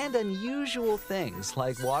 and unusual things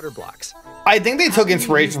like water blocks. I think they took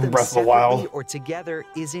inspiration from Breath of the Wild. Or together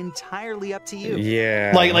is entirely up to you.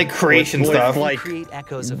 Yeah. Like creation stuff. Like create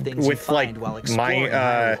echoes of things you find while exploring.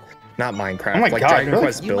 Not Minecraft. Oh my God, Dragon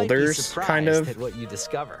Quest Builders, kind of. At what you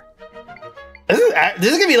discover. This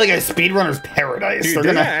is gonna be like a speedrunner's paradise.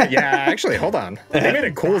 Dude, actually, hold on. They made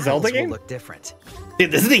a cool Zelda game. Look different. Dude,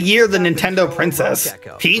 this is the year of the Nintendo Princess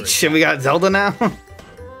Peach, and we got Zelda now.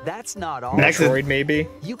 That's not all. Metroid, maybe.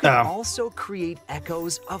 You can also create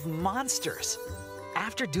echoes of monsters.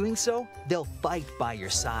 After doing so, they'll fight by your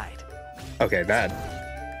side. Okay,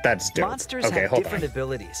 that's dope. Monsters have different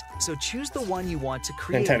abilities, so choose the one you want to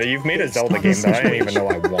create. Nintendo, you've made a Zelda game that I didn't even know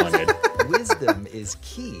I wanted. Wisdom is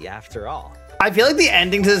key, after all. I feel like the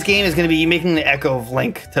ending to this game is going to be you making the echo of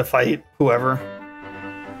Link to fight whoever.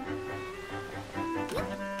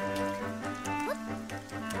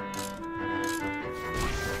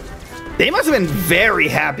 They must have been very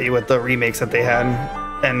happy with the remakes that they had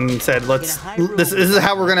and said, this is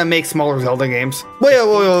how we're going to make smaller Zelda games.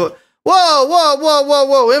 Whoa,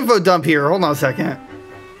 info dump here. Hold on a second.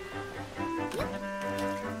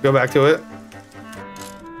 Go back to it.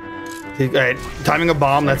 All right, timing a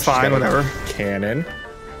bomb, that's fine, whatever. Cannon.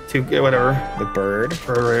 Whatever. The bird.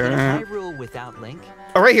 Hyrule without Link.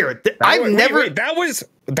 Oh, right here. I've never. Wait, that was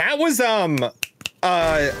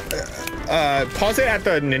pause it at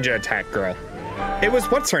the ninja attack girl. It was,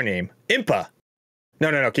 what's her name? Impa.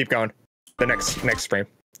 No, keep going. The next frame.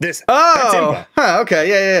 That's Impa. Okay,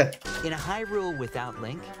 yeah. In a Hyrule without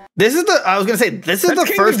Link. This is I was gonna say, this is the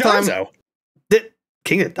first time.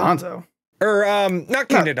 King of Donzo. Or not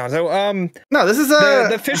King of Donzo. No, this is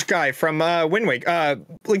the fish guy from Wind Waker,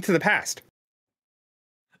 Link to the Past.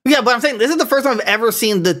 Yeah, but I'm saying this is the first time I've ever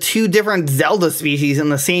seen the two different Zelda species in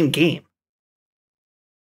the same game.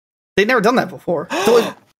 They've never done that before.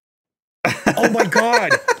 So oh my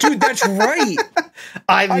god, dude, that's right.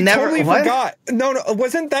 I totally forgot. No,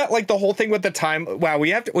 wasn't that like the whole thing with the time? Wow,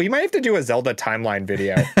 we might have to do a Zelda timeline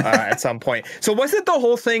video at some point. So was it the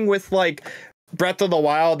whole thing with like Breath of the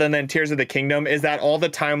Wild and then Tears of the Kingdom? Is that all the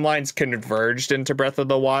timelines converged into Breath of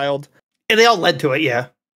the Wild? And they all led to it, yeah.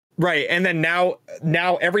 Right, and then now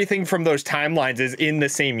everything from those timelines is in the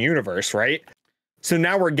same universe, right? So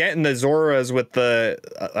now we're getting the Zoras with the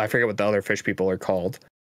I forget what the other fish people are called.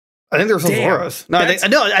 I think there's some Zoras. No, I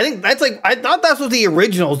think that's like, I thought that was the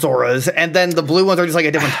original Zoras, and then the blue ones are just like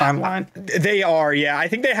a different timeline. They are, yeah. I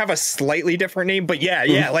think they have a slightly different name, but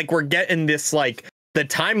yeah, like we're getting this like the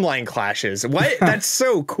timeline clashes. What? That's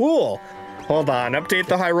so cool. Hold on, update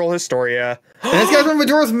the Hyrule Historia. And this guy's from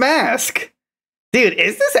Majora's Mask. Dude,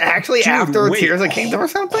 is this actually after Tears of the Kingdom or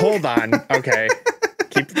something? Hold on. Okay.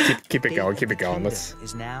 keep it going. Keep it going. Let's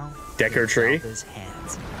Deco Tree.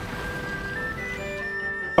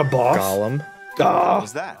 A boss? Golem. What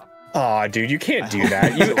was that? Aw, dude, you can't do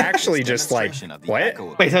that. You actually just like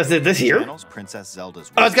what? Wait, so is it this year? Princess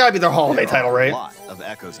Zelda's it's gotta be their holiday title, right?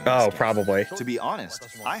 Probably. To be honest,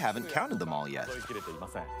 I haven't counted them all yet.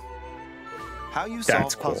 How you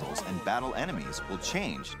solve puzzles and battle enemies will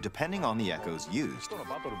change depending on the echoes used.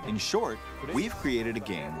 In short, we've created a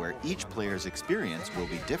game where each player's experience will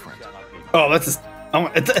be different. Oh, that's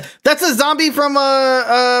a zombie from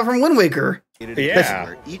Wind Waker. Yeah.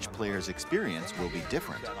 Where each player's experience will be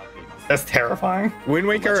different. That's terrifying. Wind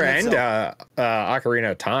Waker and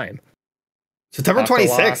Ocarina of Time. September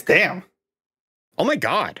 26th. Damn. Oh my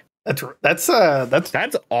god. That's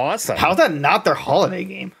awesome. How's that not their holiday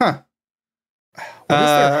game? Huh. What is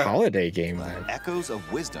their holiday game then? Echoes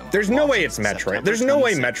of Wisdom. There's no way it's Metroid. There's no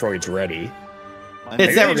way Metroid's ready.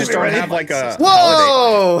 It's never just ready. don't have like a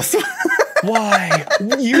Whoa! Why?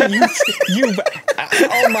 You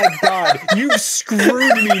oh my god, you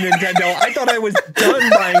screwed me, Nintendo. I thought I was done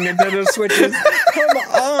buying Nintendo Switches. Come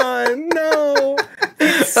on, no.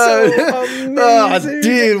 It's so amazing. Oh,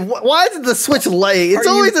 dude, why is it the Switch Lite? It's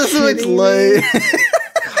always the Switch Lite.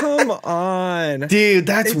 Come on. Dude,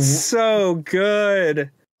 it's so good.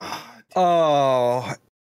 Oh.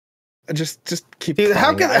 Just keep. Dude,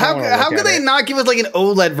 how could they not give us like an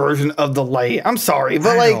OLED version of the Lite? I'm sorry,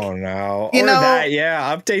 but like, I don't know. You know,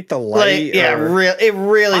 update the Lite. It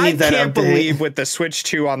really needs that update. I can't believe with the Switch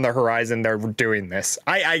 2 on the horizon they're doing this.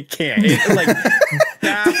 I can't. It like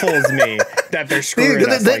baffles me that they're screwing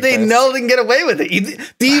us like they this. know they can get away with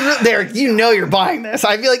it. Derek, you know you're buying this.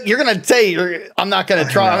 I feel like you're gonna say I'm not gonna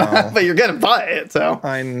try, but you're gonna buy it. So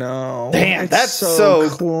I know. Damn, it's that's so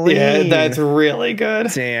clean. Yeah, that's really good.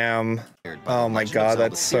 Damn. Oh my god,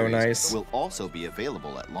 that's so nice. Will also be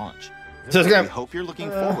available at launch. So we hope you're looking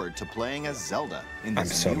forward to playing as Zelda in this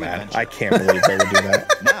I'm so new mad. adventure. I can't believe they would do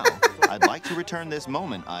that. Now, I'd like to return this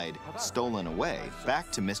moment I'd stolen away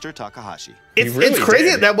back to Mr. Takahashi. It's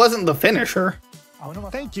crazy that wasn't the finisher.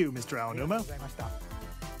 Thank you, Mr. Aonuma.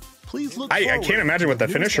 Please look I can't imagine what the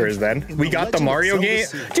finisher is then. We got the Mario game.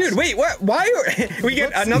 Dude, wait, what? Why? We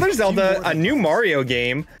get another Zelda, a new Mario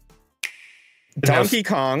game, Donkey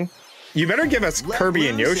Kong. You better give us Kirby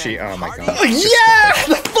and Yoshi. Oh my god. Yeah!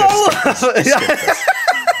 The follow-up!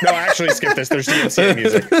 No, actually skip this. There's DMC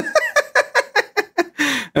music.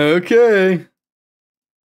 Okay.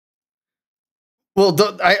 Well,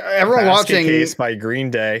 everyone watching Case by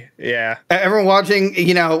Green Day. Yeah. Everyone watching,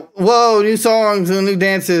 whoa, new songs and new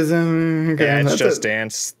dances. And yeah, it's Just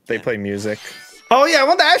Dance. They play music. Oh yeah, I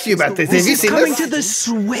wanted to ask you about this. Have you seen coming this? to the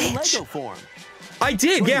Switch? I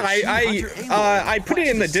did, yeah. I put it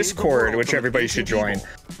in the Discord, which everybody should join.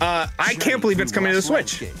 I can't believe it's coming to the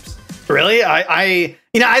Switch. Really? I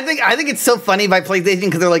think it's so funny by PlayStation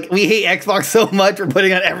because they're like, we hate Xbox so much, we're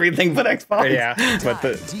putting on everything but Xbox. Yeah, but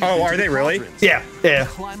are they really? Yeah.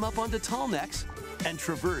 Climb up onto tall necks and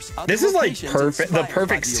traverse. This is like the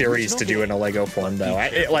perfect series to do in a Lego form, though.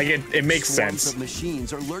 It makes sense.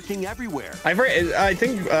 Machines are lurking everywhere. I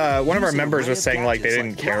think one of our members was saying like they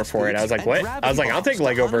didn't care for it. I was like, what? I was like, I'll take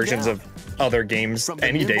Lego versions of other games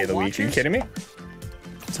any day of the week. Are you kidding me?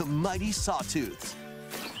 To mighty sawtooths.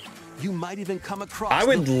 You might even come across. I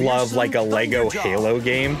would love like a Lego Halo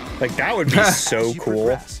game. Like that would be so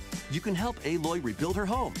cool. You can help Aloy rebuild her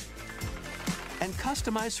home and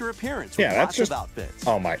customize her appearance. Yeah, with that's just outfits.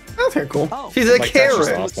 Oh my. That's very cool. Oh, She's a like,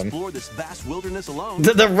 carrot. Awesome. Explore this vast wilderness alone.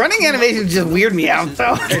 The running animations just weird me out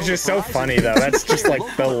though. It's just so funny though. That's just like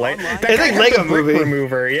the it's like Lego movie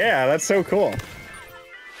remover. Yeah, that's so cool.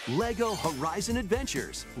 Lego Horizon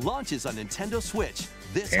Adventures launches on Nintendo Switch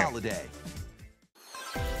this holiday.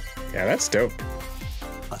 Yeah, that's dope.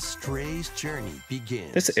 A Stray's journey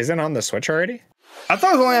begins. This isn't on the Switch already? I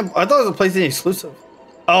thought it was a PlayStation exclusive.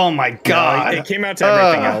 Oh my god! No, it came out to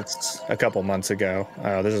everything else a couple months ago.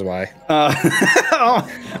 Oh, this is why.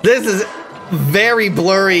 This is very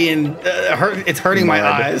blurry and it's hurting my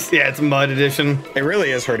eyes. Yeah, it's Mud Edition. It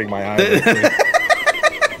really is hurting my eyes.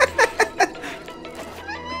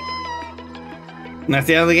 And that's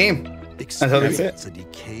the end of the game. That's it.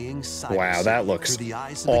 Wow, that looks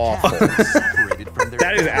awful.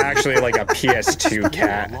 That is actually like a PS2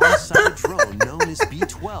 cat. Alongside a drone known as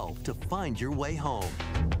B12 to find your way home.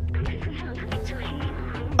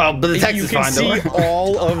 Oh, but the text you is can fine. See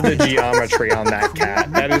all of the geometry on that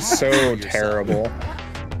cat. That is so terrible.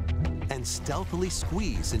 And stealthily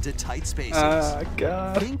squeeze into tight spaces. Oh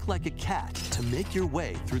god. Think like a cat to make your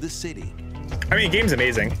way through the city. I mean, the game's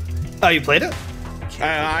amazing. Oh, you played it?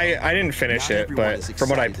 I didn't finish it, but from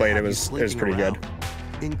what I played, it was pretty good.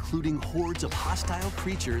 Including hordes of hostile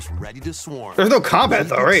creatures ready to swarm. There's no combat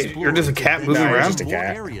though, right? You're just a cat moving around. Just a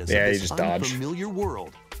cat. Yeah, you just dodge. Familiar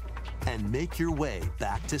world, and make your way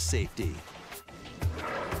back to safety.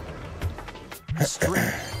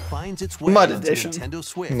 Stray finds its way Mud onto Edition. Nintendo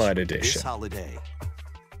Switch Mud Edition. this holiday.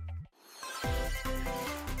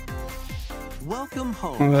 Welcome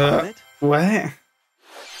home, Hobbit. What?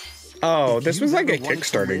 Oh, this was like a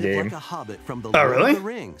Kickstarter game. Oh, really?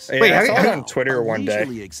 Yeah, wait, I saw it on Twitter one day.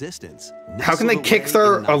 How can they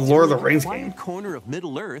Kickstarter a Lord of the Rings game? Corner of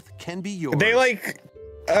Middle Earth can be yours. They like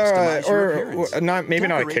Or not, maybe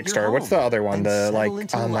not a Kickstarter. What's the other one? The like,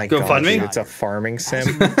 oh my god, GoFundMe? it's a farming sim.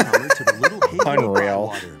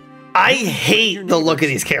 Unreal. I hate the look of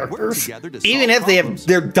these characters, even if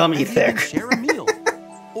they're dummy thick.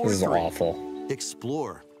 This is awful.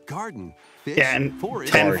 Explore, garden, fish, Yeah, and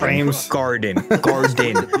forest, 10 frames. Garden.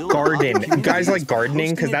 Guys like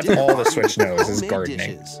gardening because that's all the Switch knows is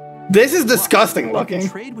gardening. This is disgusting looking.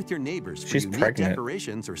 Trade with your neighbors for She's unique pregnant.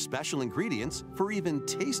 decorations or special ingredients for even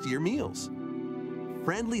tastier meals.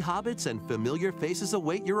 Friendly hobbits and familiar faces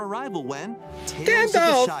await your arrival when Tales of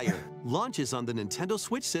the Shire launches on the Nintendo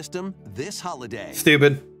Switch system this holiday.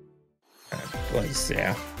 Stupid.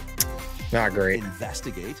 Yeah. Not great.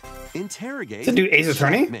 Investigate, interrogate, To do Ace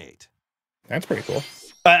Attorney? checkmate. That's pretty cool.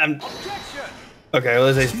 Okay, well,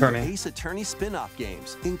 there's Ace 2 Attorney. Ace Attorney spin-off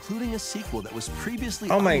games, including a sequel that was previously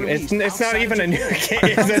Oh my, unreleased it's not outside even a of new Japan game.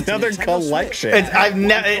 It's onto another Nintendo collection. Switch. I've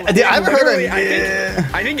never heard of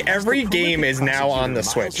I think every game is now on the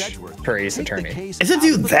Switch for Ace Attorney. Does it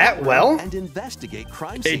do that well? And investigate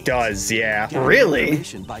crime It scenes. does, yeah. Really?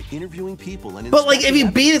 By interviewing people and But like, if you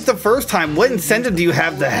inspecting beat it the first time, what incentive do you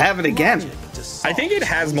have to have it again? I think it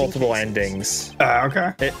has multiple endings.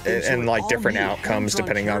 Okay. And like different outcomes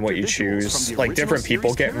depending on what you choose. Like different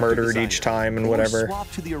people get murdered each time and whatever. Swap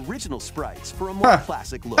to the original sprites for a more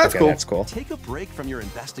classic look. That's cool. That's cool. Take a break from your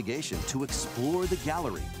investigation to explore the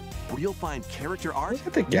gallery, where you'll find character art, Look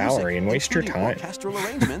at the gallery and waste your including time. orchestral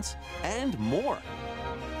arrangements, and more.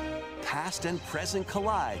 Past and present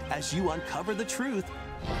collide as you uncover the truth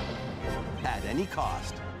at any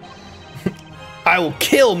cost. I will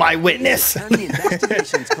kill my witness. Attorney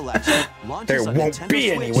Investigations Collection launches There on won't Nintendo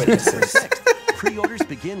be any Switch witnesses. December 6th. Pre-orders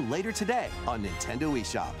begin later today on Nintendo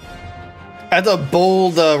eShop. That's a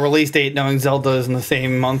bold release date, knowing Zelda is in the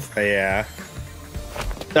same month. Yeah.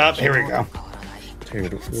 Oh, here we go.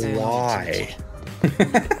 Dude, why?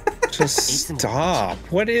 Just stop.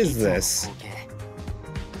 What is this?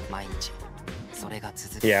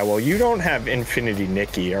 Yeah, well, you don't have Infinity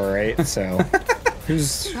Nikki, all right? So,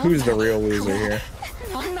 who's the real loser here?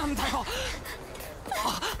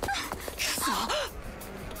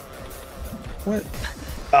 What?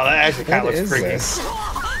 Oh, that actually kind of What looks is freaky. this?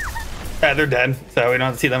 Yeah, they're dead, so we don't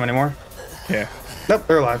have to see them anymore. Yeah. Nope,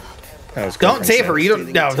 they're alive. That was Don't save her. You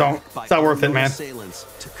don't. No, don't. It's not worth it, man.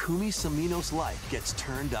 Takumi Samino's life gets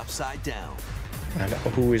turned upside down. And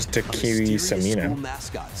who is Takumi School Samino?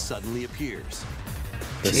 mascot suddenly appears.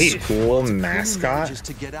 The Jeez. school Takumi mascot? manages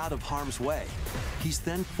to get out of harm's way. He's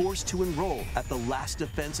then forced to enroll at the Last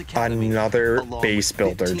Defense Academy. Another along base with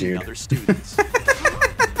builder, 15 dude. Other students.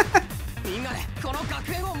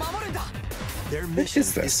 Their mission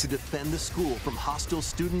is this? to defend the school from hostile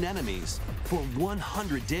student enemies for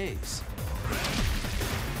 100 days.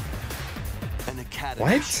 An academy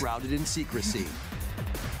What? shrouded in secrecy.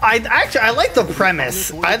 I like the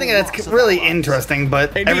premise. I think that's really interesting,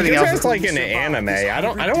 but Hey, dude, everything this else is like an anime. I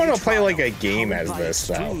don't want to play like a game as this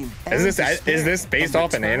though. Is this based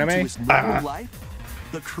off an anime?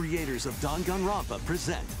 The creators of Danganronpa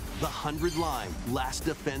present the 100-line Last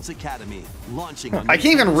Defense Academy, launching on I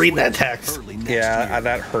can't even Nintendo read that Switch text. early next Yeah, year.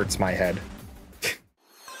 that hurts my head.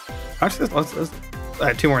 Let's I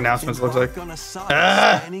have 2 more announcements, it looks like. Embark on a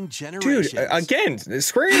saga spanning Dude, generations. again,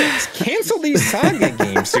 Square Enix, cancel these Saga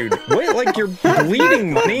games, dude. What, like you're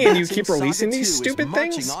bleeding money and you keep releasing these stupid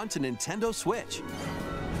things? On to Nintendo Switch.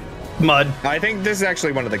 Mud. I think this is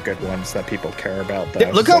actually one of the good ones that people care about, though.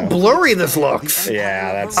 Look how blurry this looks.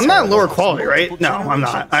 Yeah, that's. I'm not lower quality, right? No, I'm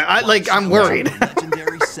not. I'm worried.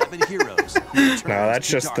 Legendary 7 heroes. No, that's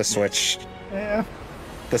just the Switch. Yeah.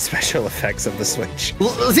 The special effects of the Switch.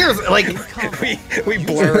 Seriously, like we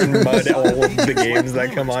blur and mud all of the games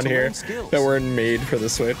that come on here that weren't made for the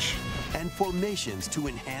Switch. And formations to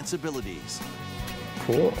enhance abilities.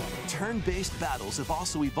 Cool. Turn-based battles have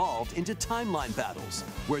also evolved into timeline battles,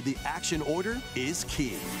 where the action order is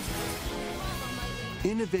key.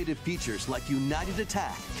 Innovative features like United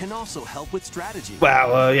Attack can also help with strategy.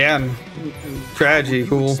 wow, yeah, strategy, You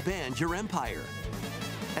cool. expand your empire.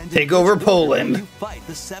 And Take in over each order, Poland. You fight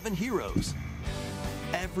the 7 heroes.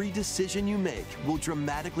 Every decision you make will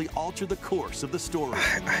dramatically alter the course of the story.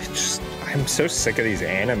 I'm so sick of these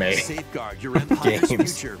anime Safeguard your empire's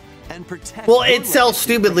games. future and protect. Well, your it sells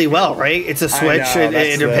stupidly well, right? It's a Switch. know,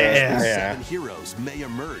 that's the- Yeah. yeah. 7 heroes may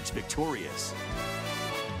emerge victorious.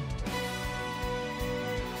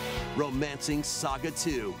 Romancing Saga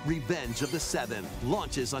 2: Revenge of the Seven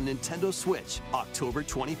launches on Nintendo Switch October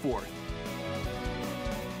 24th.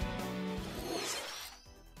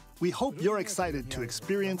 We hope you're excited to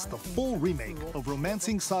experience the full remake of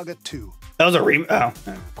Romancing Saga 2. That was a Oh.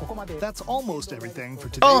 That's almost everything for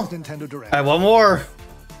today's Oh. Nintendo Direct. I have one more.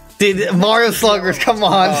 Dude, Mario Sluggers, come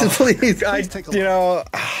on, please. I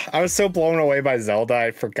was so blown away by Zelda,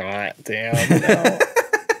 I forgot. Damn. No.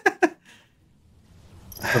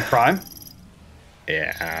 For Prime?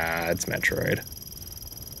 Yeah, it's Metroid.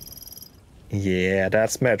 Yeah,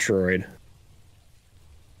 that's Metroid.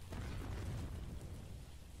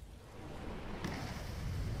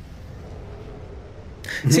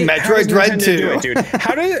 See, Metroid Dread 2. Dude?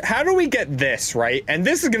 How do we get this, right? And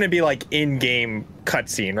this is going to be like in-game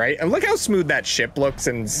cutscene, right? And look how smooth that ship looks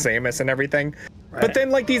and Samus and everything. Right. But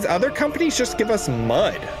then like these other companies just give us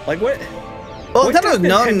mud. Like what? Well,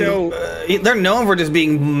 Nintendo's known, they're known for just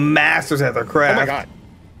being masters at their craft.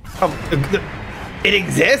 Oh my god. It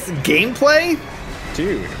exists? Gameplay?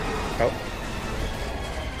 Dude. Oh.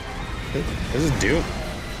 This is Doom.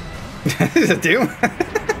 This is Doom?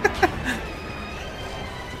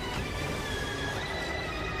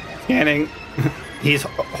 Scanning. He's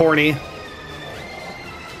horny.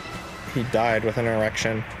 He died with an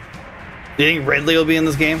erection. Do you think Ridley will be in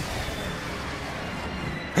this game?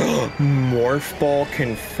 Morph Ball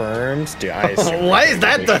confirmed. Dude, why is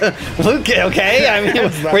that the Luke? Okay, I mean,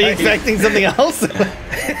 were you expecting something else?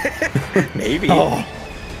 Maybe. Oh.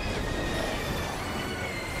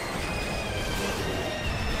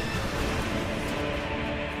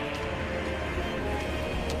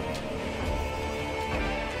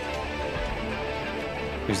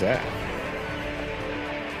 Who's that?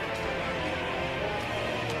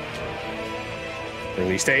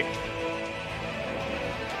 Release date.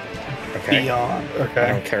 Okay. Beyond. Okay. I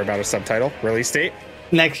don't care about a subtitle. Release date?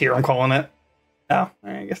 Next year, I'm calling it. Oh,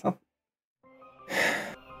 I guess not.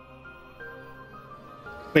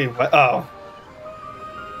 Wait, what? Oh.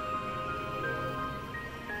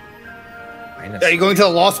 Are you going to the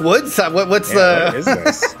Lost Woods? What's the... What is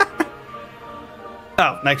this?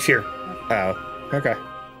 Oh, next year. Oh, okay.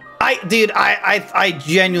 I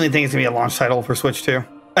genuinely think it's going to be a launch title for Switch 2.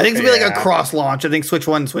 I think it's going to be like a cross-launch. I think Switch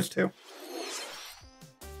 1 and Switch 2.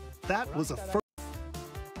 That was a first,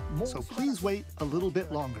 so please wait a little bit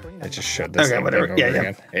longer. I just showed this. Okay, whatever.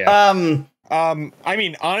 Yeah. I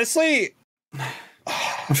mean, honestly,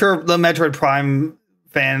 I'm sure the Metroid Prime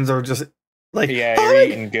fans are just like, yeah, you're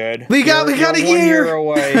eating good. We got a year. 1 year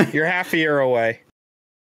away. You're half a year away.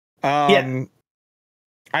 I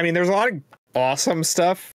mean, there's a lot of awesome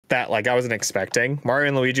stuff that like I wasn't expecting. Mario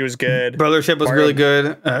and Luigi was good. Brothership was really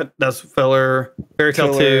good. That's filler. Fairy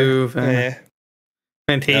Tail 2.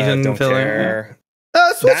 Fantasian filler.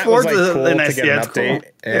 Switch Sports is a nice update. Cool.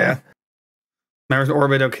 Yeah. Mars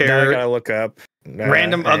Orbit, don't care. Now I gotta look up.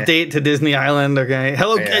 Random update to Disney Island. Okay.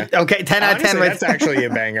 Hello. Yeah. Okay. 10 out of 10. That's actually a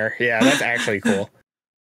banger. Yeah, that's actually cool.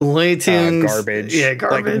 Looney Tunes. Garbage. Yeah,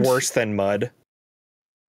 garbage. Like worse than mud.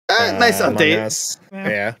 Nice update.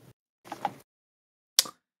 Yeah.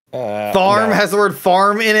 Farm has the word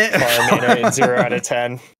farm in it. Farm 0 out of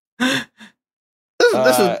 10.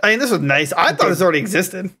 This was nice. I thought this already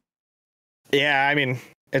existed. Yeah, I mean,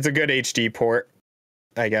 it's a good HD port,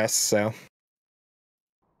 I guess. So,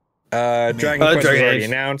 Dragon Quest was already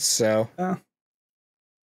announced, so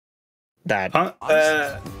that.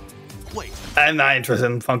 I'm not interested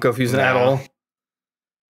in Funko Fusion at all.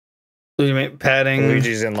 Luigi padding.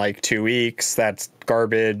 Luigi's in like 2 weeks. That's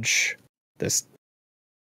garbage. This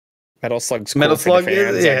Metal Slug's cool. Metal Slug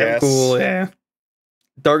fans, is cool. Yeah.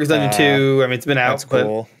 Darkest Dungeon 2. I mean, it's been out. That's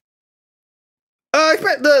cool.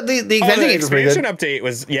 The expansion update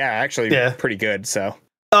was actually pretty good. So.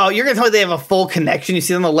 Oh, you're gonna tell me they have a full connection? You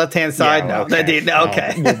see on the left hand side? Yeah, no,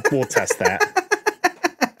 okay. We'll test that.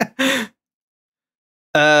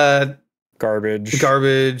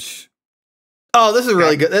 Garbage. Oh, this is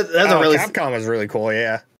really good. That's a really Capcom is really cool.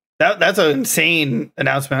 Yeah. That's an insane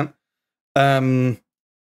announcement. Mario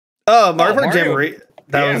Party Jamboree.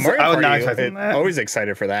 I was not expecting that. Always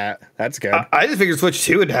excited for that. That's good. I just figured Switch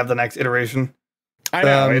 2 would have the next iteration. I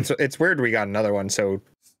know. It's weird we got another one so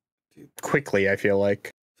quickly, I feel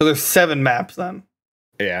like. So there's 7 maps then.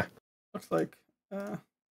 Yeah. Looks like.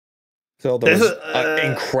 Zelda was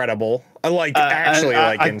incredible.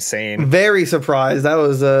 Insane. Very surprised. That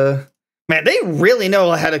was man, they really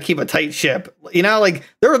know how to keep a tight ship. You know, like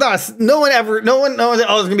there was no one knows that,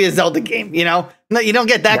 it's gonna be a Zelda game, you know? No, you don't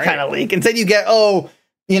get that kind of leak. Instead you get,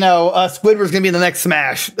 Squidward's gonna be in the next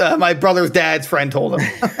Smash. My brother's dad's friend told him.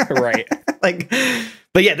 Right.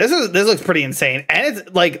 But yeah, this looks pretty insane. And it's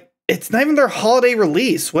like it's not even their holiday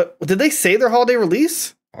release. What did they say their holiday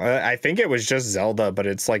release? I think it was just Zelda, but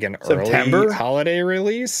it's like an September? early holiday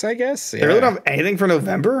release, I guess. They really don't have anything for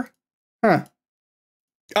November? Huh.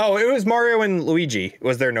 Oh, it was Mario and Luigi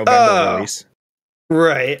was their November release.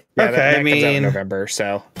 Right. Yeah, okay. that comes out in November,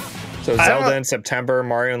 so Zelda in September,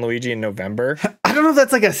 Mario and Luigi in November. I I don't know if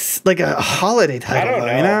that's like a holiday title. I don't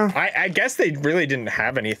know. You know? I guess they really didn't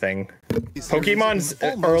have anything. Pokemon's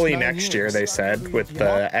early next year, they said, with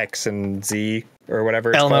the X and Z or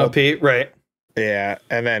whatever it's called. LMOP, right? Yeah,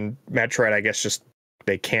 and then Metroid, I guess, just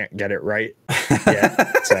they can't get it right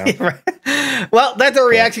yet. So. Right. Well, that's our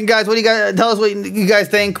reaction, guys. What do you guys tell us? What you guys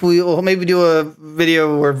think? We will maybe do a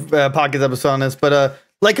video or podcast episode on this. But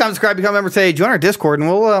like, comment, subscribe, become a member. Say join our Discord,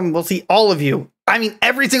 and we'll see all of you. I mean,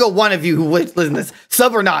 every single one of you who listen to this,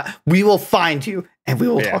 sub or not, we will find you and we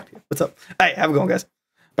will talk to you. What's up? All right, have a good one, guys.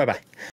 Bye bye.